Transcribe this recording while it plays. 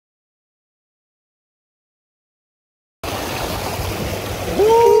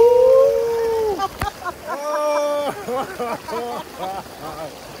The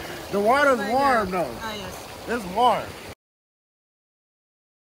water's warm though. Ah, yes. It's warm.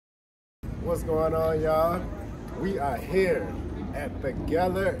 What's going on, y'all? We are here at the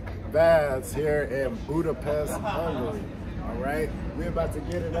Gellért Baths here in Budapest, Hungary. All right, we're about to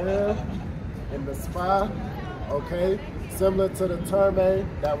get it in the spa. Okay, similar to the Thermal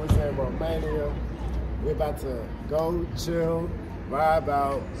that was in Romania. We're about to go chill, vibe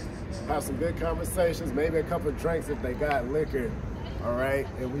out, have some good conversations, maybe a couple of drinks if they got liquor. All right,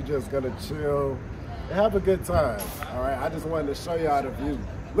 and we just gonna chill and have a good time. All right, I just wanted to show y'all the view.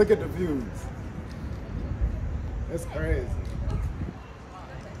 Look at the views. It's crazy.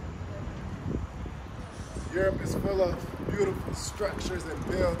 Europe is full of beautiful structures and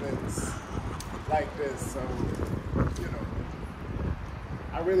buildings like this, so, you know,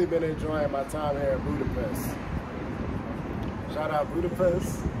 I've really been enjoying my time here in Budapest. Shout out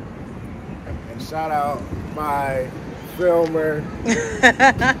Budapest, and shout out my filmer,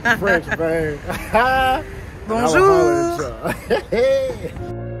 French babe. Bonjour.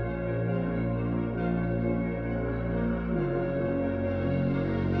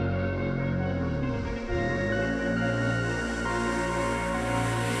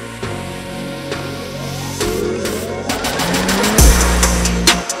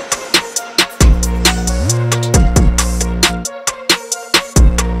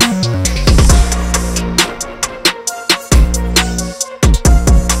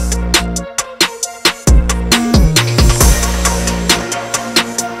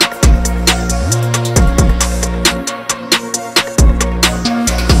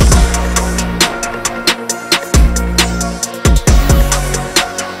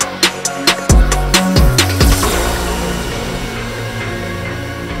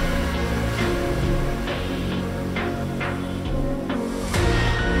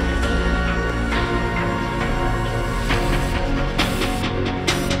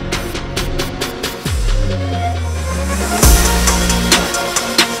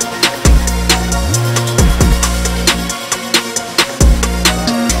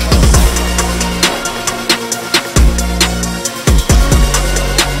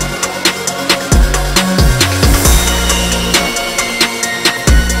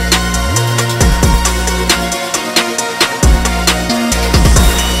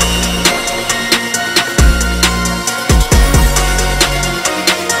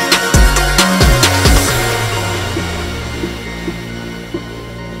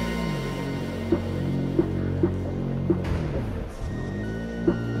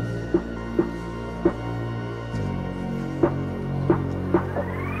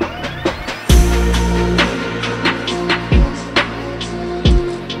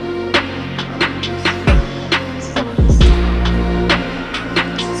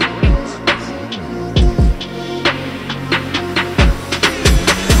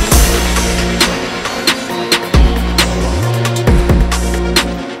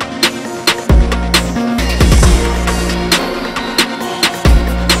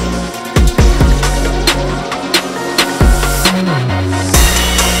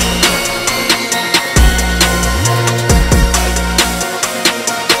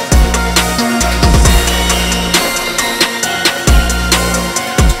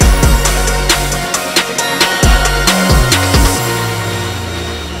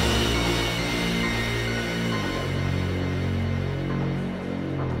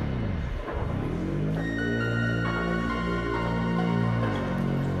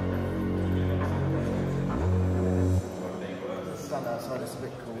 Outside it's a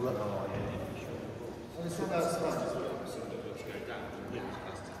bit cooler. Let's sit outside.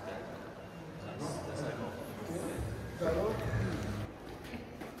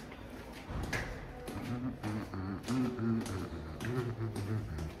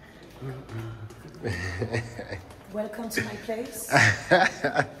 Welcome to my place.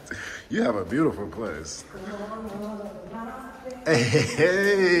 You have a beautiful place.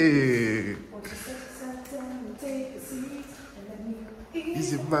 Hey.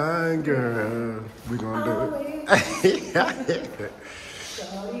 Easy mind, girl. We gonna do it.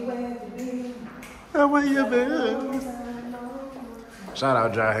 Where you been? Shout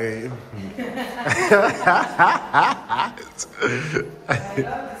out Jaheim.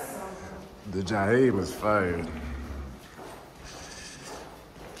 The Jaheim is fire.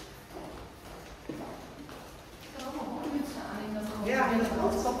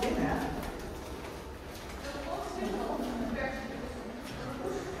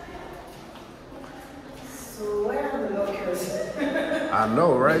 So where are the lockers? I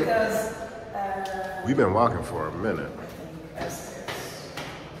know, right? Because we've been walking for a minute. It's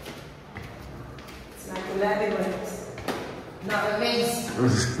like 11 minutes. Not a maze.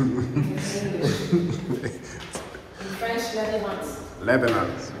 In French, Lebanon. Lebanon.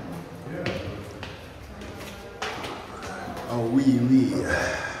 Oh, oui, oui.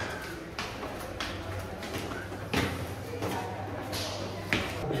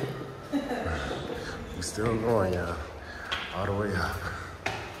 We're still going, y'all. All the way up.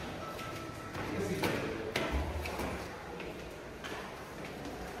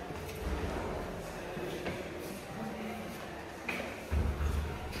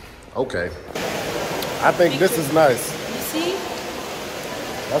 Okay. I think this is nice. You see?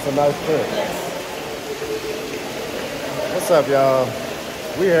 That's a nice trip. Yes. What's up, y'all?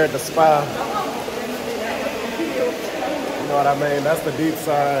 We here at the spa. You know what I mean? That's the deep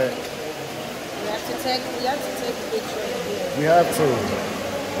side. We have to take a picture here. We have to.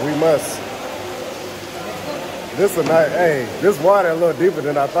 We must. This is nice. Hey, this water a little deeper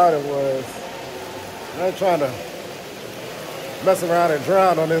than I thought it was. I ain't trying to mess around and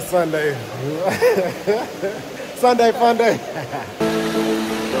drown on this Sunday. Sunday fun day.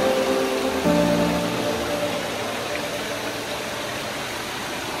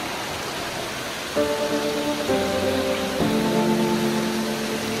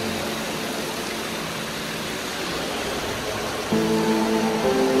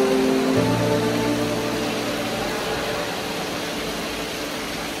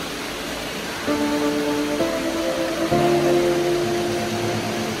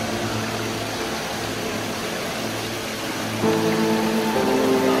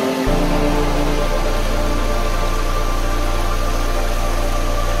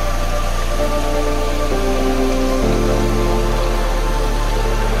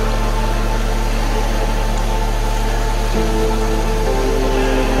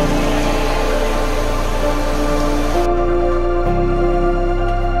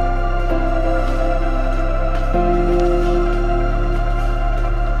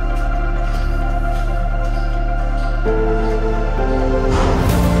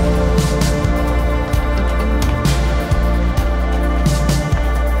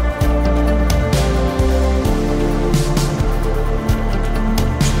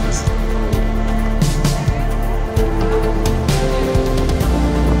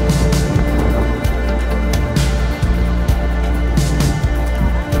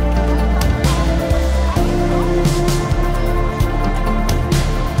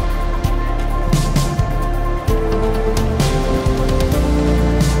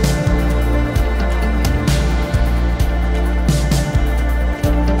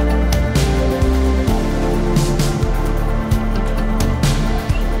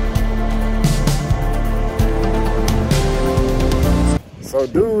 So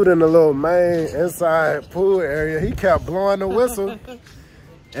dude in the little main inside pool area, he kept blowing the whistle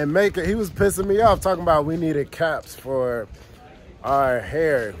and he was pissing me off, talking about we needed caps for our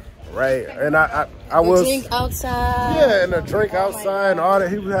hair, right? And I was drink outside. Yeah, and a drink outside and all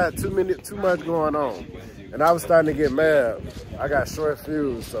that. He had too much going on. And I was starting to get mad. I got short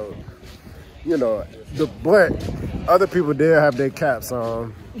fuse, so you know, but other people did have their caps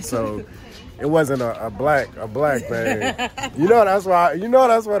on, so it wasn't a black thing. You know that's why. You know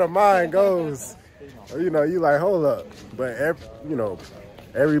that's where the mind goes. You know, you like, hold up. But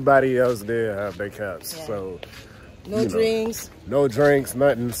everybody else did have their caps. Yeah. So no drinks. No drinks,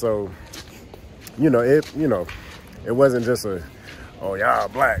 nothing. So it wasn't just a, oh, y'all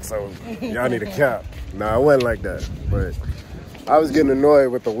black, so y'all need a cap. No, it wasn't like that. But I was getting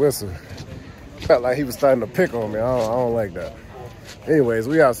annoyed with the whistle. Felt like he was starting to pick on me. I don't like that. Anyways,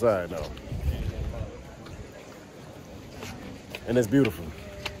 we outside though. And it's beautiful.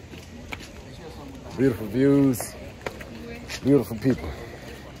 Beautiful views, beautiful people.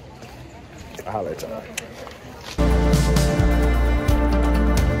 I'll holler at y'all.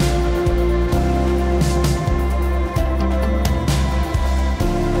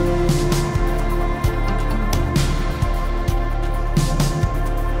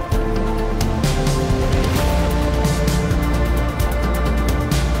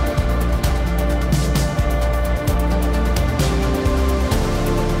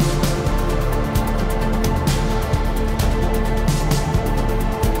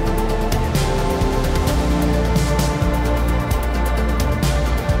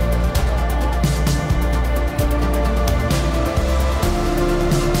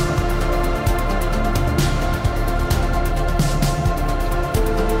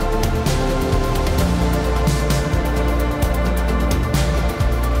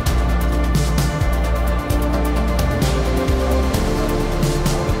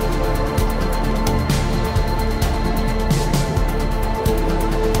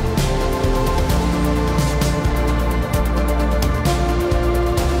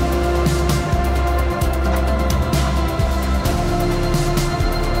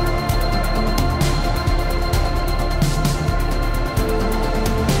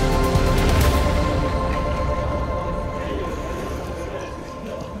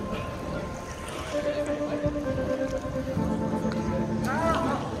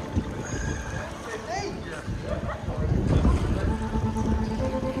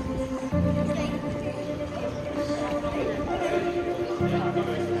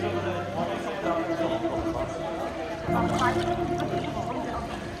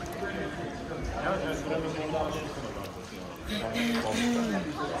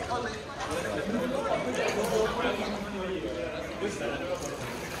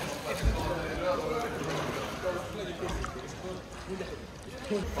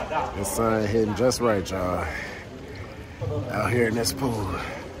 The sun hitting just right, y'all. Out here in this pool.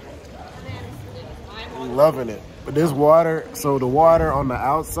 Loving it. But this water, so the water on the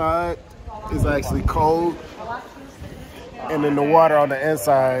outside is actually cold. And then the water on the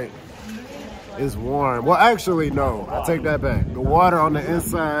inside is warm. Well, actually, no. I take that back. The water on the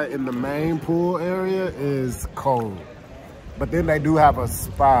inside in the main pool area is cold. But then they do have a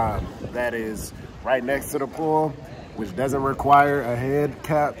spa that is right next to the pool, which doesn't require a head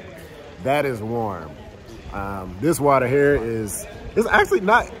cap. That is warm. This water here is actually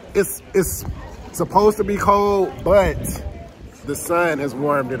not, it's supposed to be cold, but the sun has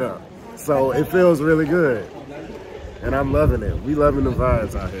warmed it up. So it feels really good. And I'm loving it. We loving the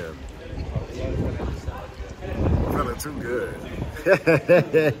vibes out here. Feeling too good.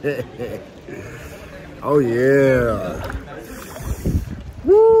 Oh yeah.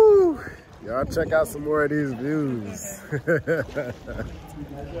 Woo! Y'all check out some more of these views.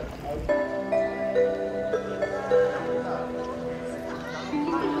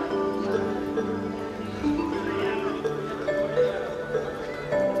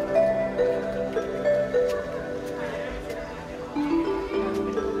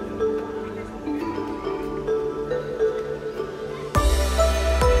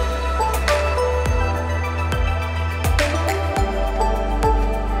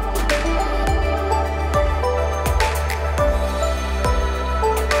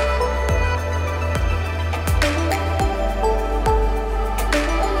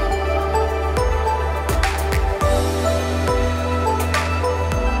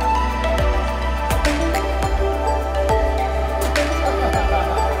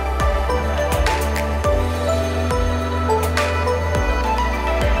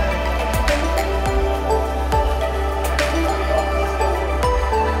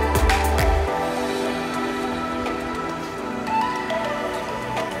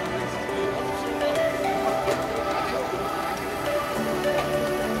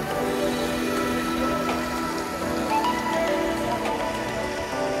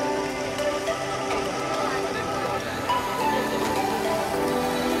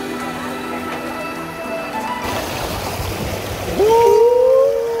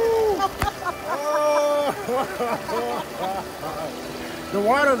 The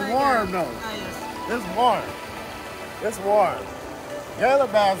water's warm though. It's warm. It's warm.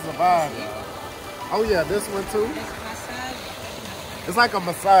 Gellért Bath is a vibe. Oh yeah, this one too. It's like a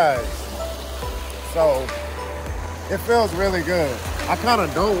massage. So it feels really good. I kind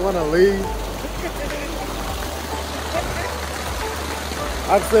of don't want to leave.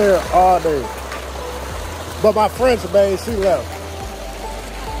 I'm here all day. But my French maid, she left.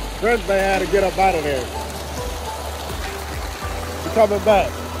 French maid had to get up out of there. She's coming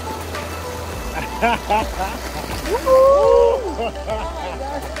back. Woo!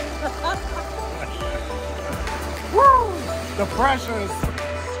 The pressure is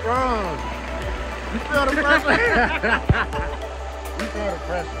strong. You feel the pressure? You feel the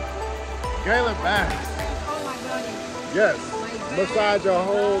pressure. Gellért Bath. Oh my God. Yes. Massage your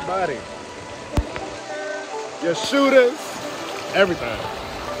whole body. Your shooters, everything.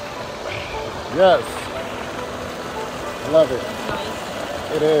 Yes. Love it.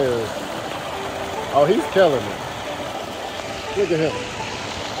 It is. Oh, he's killing it. Look at him.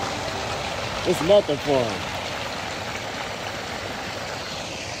 It's nothing for him.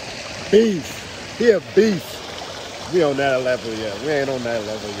 Beast. He a beast. We on that level yet. We ain't on that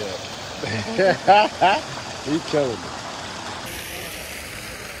level yet. He's killing it.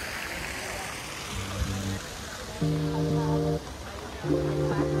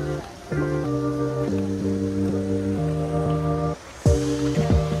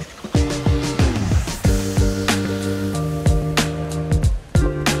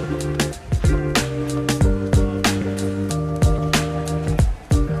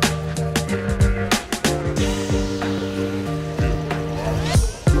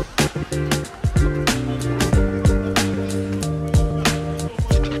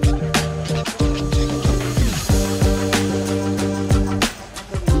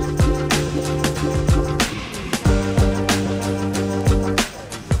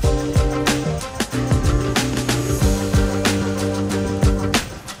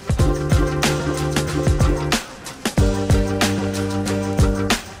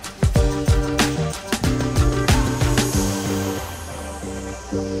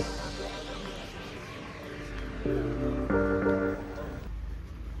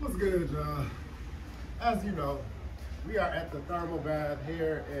 What's good, y'all? as you know, we are at the thermal bath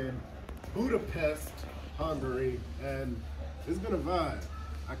here in Budapest, Hungary, and it's been a vibe.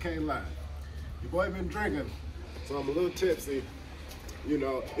 I can't lie. Your boy been drinking, so I'm a little tipsy. You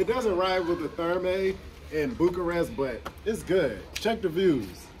know, it doesn't ride with the therme in Bucharest, but it's good. Check the views.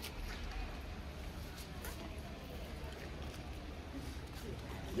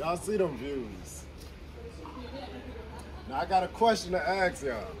 Y'all see them views. Now I got a question to ask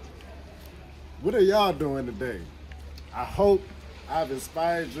y'all. What are y'all doing today? I hope I've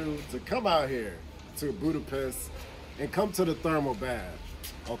inspired you to come out here to Budapest and come to the thermal bath.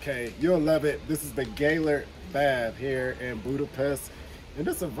 Okay, you'll love it. This is the Gellért Bath here in Budapest. And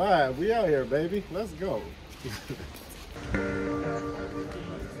it's a vibe. We out here, baby. Let's go.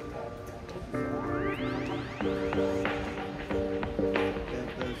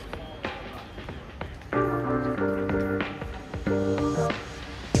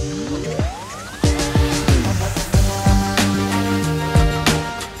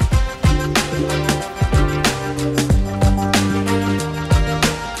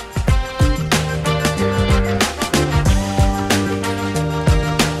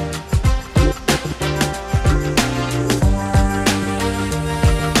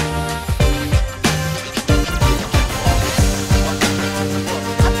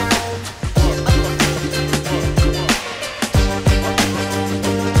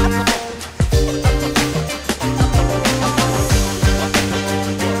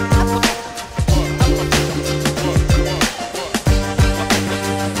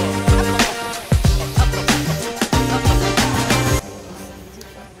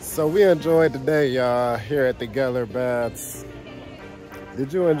 So we enjoyed the day, y'all, here at the Gellért Baths.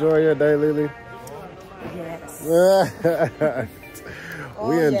 Did you enjoy your day, Lele? Yes.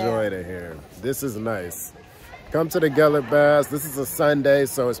 We enjoyed it here. This is nice. Come to the Gellért Baths. This is a Sunday,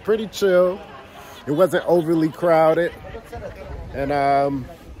 so it's pretty chill. It wasn't overly crowded. And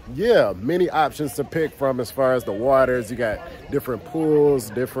yeah, many options to pick from as far as the waters. You got different pools,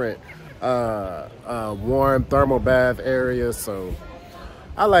 different warm thermal bath areas, so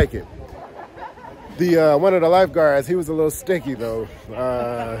I like it. The one of the lifeguards, he was a little sticky though.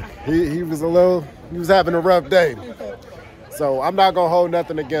 He was having a rough day. So I'm not gonna hold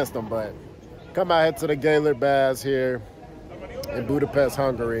nothing against him, but come out here to the Gellért Baths here in Budapest,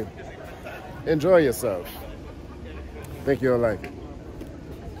 Hungary. Enjoy yourself. Think you'll like it.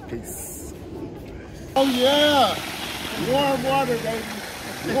 Peace. Oh yeah, warm water, baby.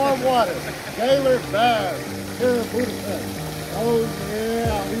 Warm water. Gellért Baths here in Budapest. Oh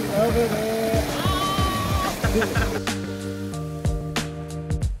yeah, we love it.